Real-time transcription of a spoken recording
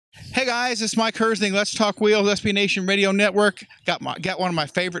Hey guys, it's Mike Herzing. Let's Talk Wheels, SB Nation Radio Network. Got one of my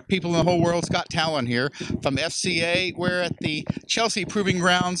favorite people in the whole world, Scott Tallon here from FCA. We're at the Chelsea Proving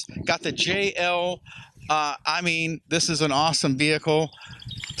Grounds. Got the JL. This is an awesome vehicle.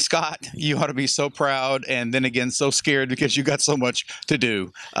 Scott, you ought to be so proud, and then again so scared because you got so much to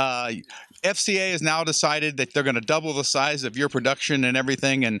do. FCA has now decided that they're going to double the size of your production and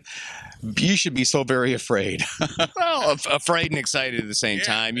everything, and you should be so very afraid. Well, afraid and excited at the same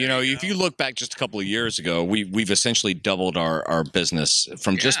time. You know, if you look back just a couple of years ago, we've essentially doubled our business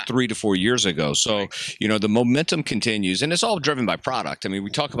from just 3 to 4 years ago. So, you know, the momentum continues, and it's all driven by product. I mean, we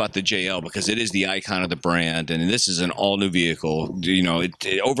talk about the JL because it is the icon of the brand, and this is an all-new vehicle. You know,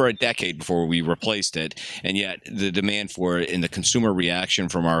 over a decade before we replaced it, and yet the demand for it and the consumer reaction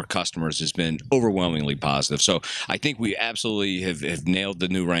from our customers has been overwhelmingly positive. So I think we absolutely have nailed the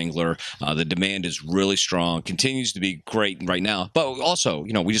new Wrangler. The demand is really strong, continues to be great right now. But also,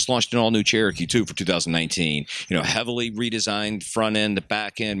 you know, we just launched an all-new Cherokee, too, for 2019. You know, heavily redesigned front end, the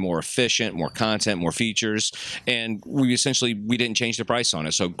back end, more efficient, more content, more features. And we didn't change the price on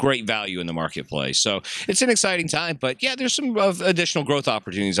it. So great value in the marketplace. So it's an exciting time. But, yeah, there's some additional growth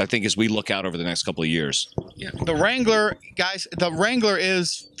opportunities, I think, as we look out over the next couple of years. Yeah. The Wrangler, guys, the Wrangler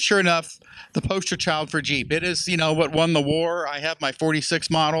is, sure enough, the poster child for Jeep. It is, you know, what won the war. I have my 46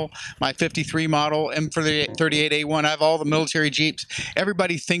 model, my 53 model, and for the 38A1, I have all the military Jeeps.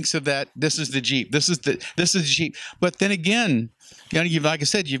 Everybody thinks of that. This is the Jeep. This is the Jeep. But then again, you know, like I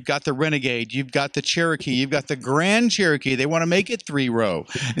said, you've got the Renegade, you've got the Cherokee, you've got the Grand Cherokee. They want to make it 3-row.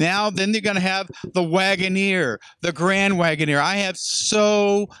 Now, then they're going to have the Wagoneer, the Grand Wagoneer. I have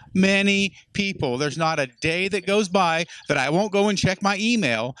so many people. There's not a day that goes by that I won't go and check my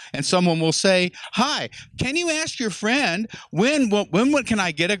email, and someone will say, "Hi, can you ask your friend when can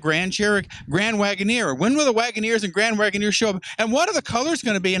I get a Grand Cherokee, Grand Wagoneer? When will the Wagoneers and Grand Wagoneers show up? And what are the colors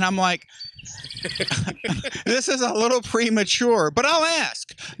going to be?" And I'm like, this is a little premature, but I'll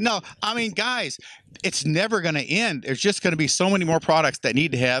ask. No, I mean, guys, it's never going to end. There's just going to be so many more products that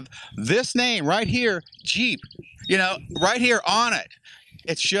need to have this name right here, Jeep, you know, right here on it.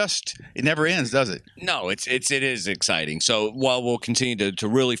 It's just, it never ends, does it? No, it is exciting. So while we'll continue to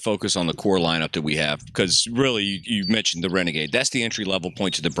really focus on the core lineup that we have, because really you mentioned the Renegade, that's the entry level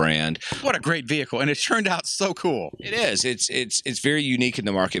point to the brand. What a great vehicle, and it turned out so cool. It is. It's very unique in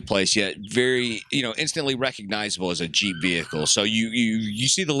the marketplace, yet very, you know, instantly recognizable as a Jeep vehicle. So you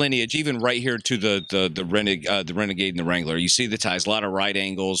see the lineage even right here to the Renegade and the Wrangler. You see the ties, a lot of right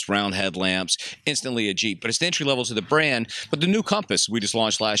angles, round headlamps, instantly a Jeep. But it's the entry level to the brand. But the new Compass we just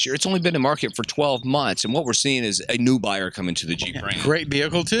launched last year, it's only been in market for 12 months, and what we're seeing is a new buyer come into the Jeep brand. Great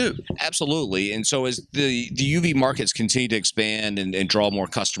vehicle too. Absolutely. And so as the UV markets continue to expand and draw more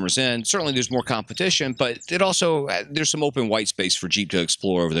customers in, certainly there's more competition, but it also there's some open white space for Jeep to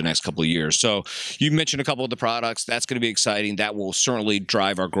explore over the next couple of years. So you mentioned a couple of the products. That's going to be exciting. That will certainly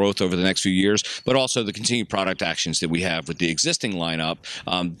drive our growth over the next few years, but also the continued product actions that we have with the existing lineup.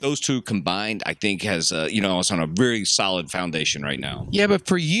 Those two combined, I think, has it's on a very solid foundation right now. Yeah, but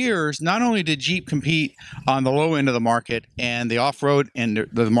for years, not only did Jeep compete on the low end of the market and the off-road end of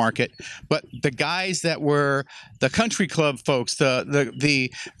the market, but the guys that were the country club folks, the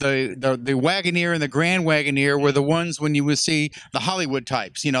Wagoneer and the Grand Wagoneer were the ones when you would see the Hollywood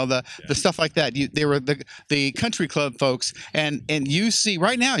types, you know, the stuff like that. They were the country club folks, and you see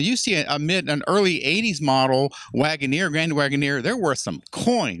right now you see an early '80s model Wagoneer, Grand Wagoneer. They're worth some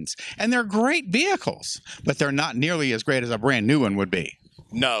coins, and they're great vehicles, but they're not nearly as great as a brand new one would be.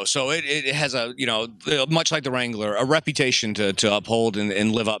 No, so it has a, you know, much like the Wrangler, a reputation to uphold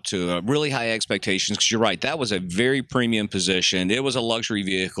and live up to, really high expectations. Because you're right, that was a very premium position. It was a luxury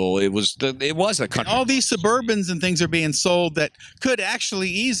vehicle. It was a country. All these Suburbans and things are being sold that could actually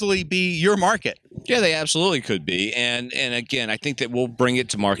easily be your market. Yeah, they absolutely could be, and again, I think that we'll bring it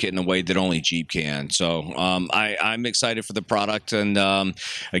to market in a way that only Jeep can. So I'm excited for the product, and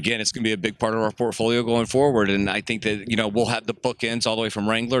again, it's going to be a big part of our portfolio going forward. And I think that, you know, we'll have the bookends all the way from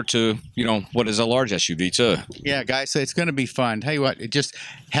Wrangler to, you know, what is a large SUV too. Yeah, guys, so it's going to be fun. Tell you what, just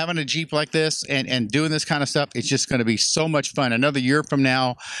having a Jeep like this and doing this kind of stuff, it's just going to be so much fun. Another year from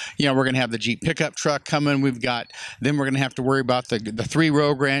now, you know, we're going to have the Jeep pickup truck coming. Then we're going to have to worry about the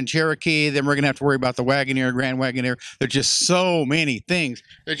 3-row Grand Cherokee. Then we're going to have to worry about the Wagoneer, Grand Wagoneer. There's just so many things.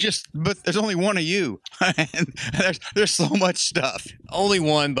 But there's only one of you. And there's so much stuff. Only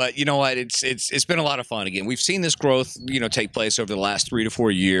one, but you know what? It's been a lot of fun. Again, we've seen this growth, you know, take place over the last 3 to to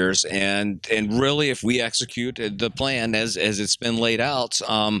 4 years, and really, if we execute the plan as it's been laid out,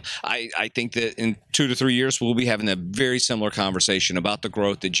 I think that in 2 to 3 years we'll be having a very similar conversation about the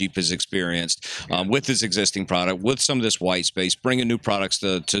growth that Jeep has experienced with this existing product, with some of this white space, bringing new products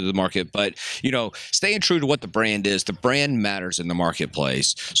to the market. But staying true to what the brand is. The brand matters in the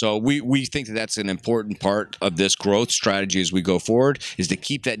marketplace, so we think that that's an important part of this growth strategy as we go forward, is to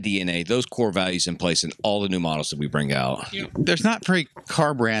keep that DNA, those core values in place in all the new models that we bring out. There's not very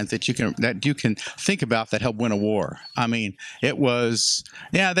car brands that you can think about that help win a war. I mean, it was,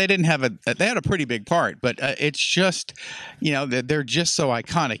 they didn't have they had a pretty big part, but it's just, they're just so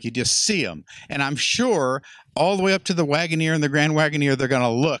iconic. You just see them, and I'm sure all the way up to the Wagoneer and the Grand Wagoneer, they're going to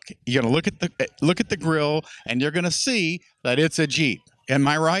look. You're going to look at the grill, and you're going to see that it's a Jeep. Am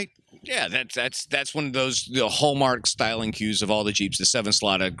I right? Yeah, that's one of those hallmark styling cues of all the Jeeps: the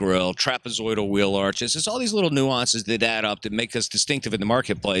 7-slotted grille, trapezoidal wheel arches. It's all these little nuances that add up that make us distinctive in the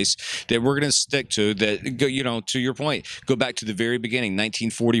marketplace that we're going to stick to. That to your point, go back to the very beginning,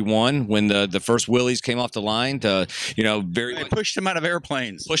 1941, when the first Willys came off the line. They pushed them out of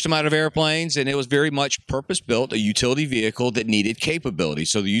airplanes. And it was very much purpose built, a utility vehicle that needed capability.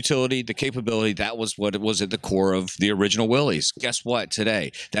 So the capability, that was what it was at the core of the original Willys. Guess what?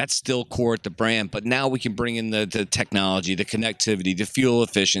 Today, that's still core at the brand, but now we can bring in the technology, the connectivity, the fuel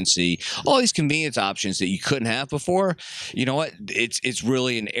efficiency, all these convenience options that you couldn't have before. You know what? It's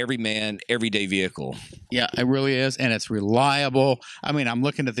really an everyman, everyday vehicle. Yeah, it really is, and it's reliable. I mean, I'm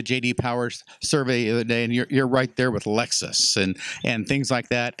looking at the JD Power survey the other day, and you're right there with Lexus and things like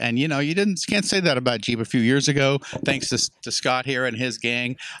that. And you can't say that about Jeep a few years ago. Thanks to Scott here and his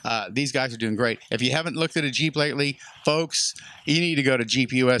gang. These guys are doing great. If you haven't looked at a Jeep lately, folks, you need to go to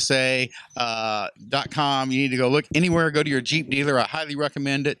JeepUSA.com. You need to go look anywhere. Go to your Jeep dealer. I highly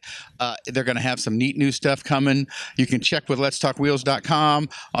recommend it. They're going to have some neat new stuff coming. You can check with letstalkwheels.com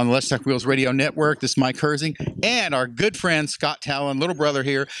on the Let's Talk Wheels radio network. This is Mike Herzing and our good friend Scott Tallon, little brother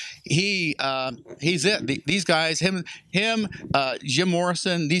here. He's it. These guys, him, Jim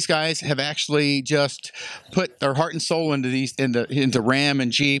Morrison. These guys have actually just put their heart and soul into Ram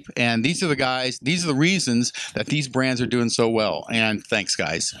and Jeep, and these are the guys. These are the reasons that these brands are doing so well. And thanks,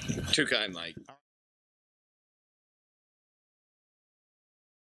 guys. Too kind, Mike.